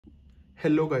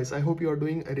Hello guys, I hope you are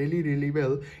doing really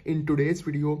well. In today's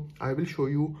video, I will show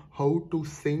you how to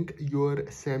sync your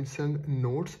Samsung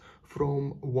Notes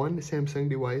from one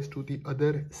Samsung device to the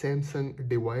other Samsung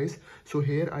device. So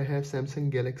here I have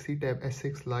Samsung Galaxy Tab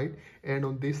S6 Lite, and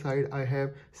on this side I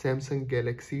have Samsung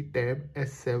Galaxy Tab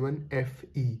S7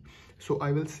 FE. So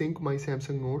I will sync my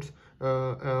Samsung Notes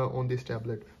on this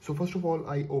tablet. So first of all,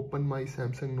 I open my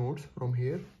Samsung Notes from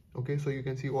here. Okay, so you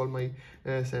can see all my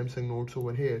Samsung Notes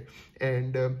over here,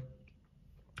 and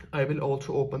I will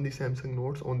also open the Samsung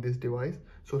Notes on this device.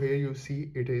 So here you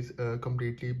see it is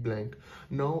completely blank.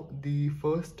 Now the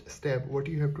first step, what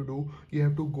you have to do, you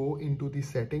have to go into the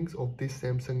settings of this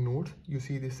Samsung Notes. You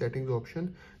see the settings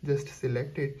option, just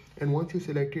select it, and once you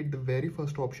select it, the very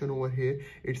first option over here,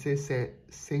 it says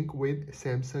sync with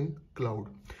Samsung Cloud.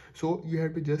 So you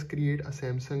have to just create a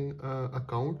Samsung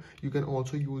account. You can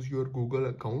also use your Google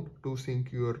account to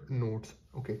sync your notes.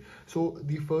 Okay, so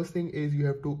the first thing is you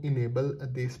have to enable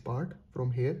this part from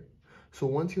here. So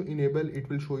once you enable, it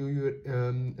will show you your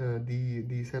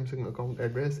the Samsung account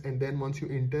address, and then once you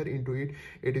enter into it,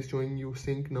 it is showing you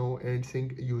sync now and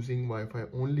sync using Wi-Fi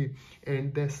only.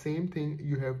 And the same thing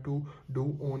you have to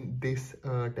do on this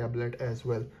tablet as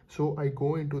well. So I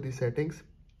go into the settings,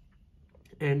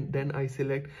 and then I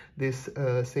select this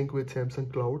sync with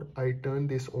Samsung Cloud. I turn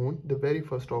this on, the very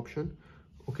first option.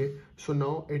 Okay, so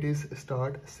now it is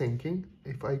start syncing.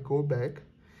 If I go back,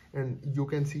 and you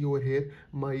can see over here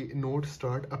my notes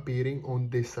start appearing on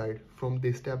this side. From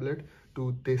this tablet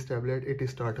to this tablet, it is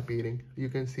start appearing, you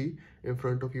can see in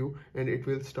front of you, and it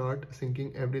will start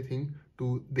syncing everything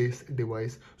to this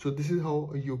device. So this is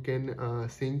how you can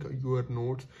sync your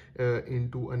notes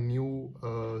into a new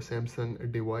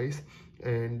Samsung device,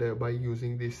 and by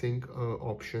using the sync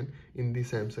option in the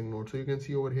Samsung Note. So you can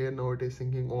see over here now it is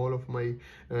syncing all of my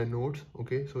notes.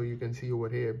 Okay, so you can see over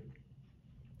here.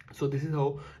 So this is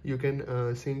how you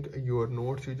can sync your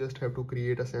notes. You just have to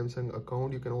create a Samsung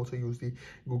account. You can also use the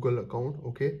Google account.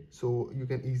 Okay, so you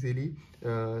can easily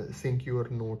sync your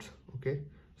notes. Okay,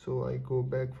 so I go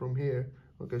back from here.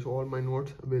 Okay, so all my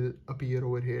notes will appear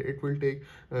over here. It will take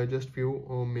just few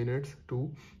minutes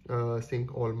to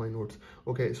sync all my notes.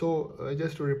 Okay, so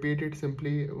just to repeat it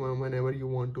simply, whenever you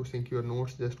want to sync your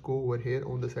notes, just go over here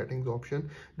on the settings option.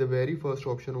 The very first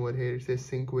option over here, it says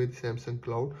sync with Samsung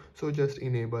Cloud. So just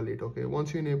enable it. Okay,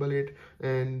 once you enable it,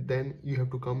 and then you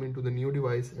have to come into the new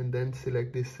device and then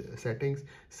select this settings,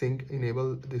 sync,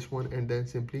 enable this one, and then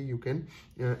simply you can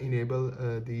enable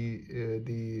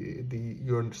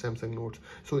your Samsung Notes.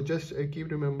 So just keep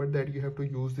remember that you have to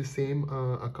use the same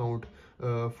account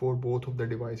for both of the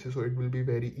devices, so it will be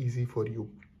very easy for you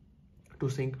to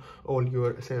sync all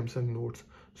your Samsung Notes.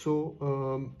 So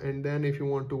and then if you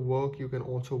want to work, you can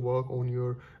also work on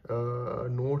your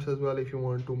notes as well. If you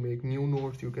want to make new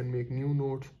notes, you can make new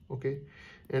notes. Okay,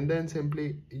 and then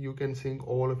simply you can sync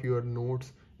all of your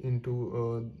notes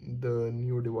into the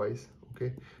new device.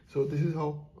 Okay, so this is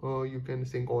how you can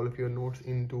sync all of your notes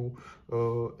into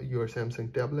your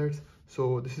Samsung tablets.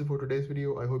 So this is for today's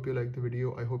video. I hope you like the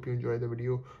video. I hope you enjoy the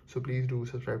video. So please do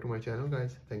subscribe to my channel,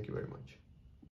 guys. Thank you very much.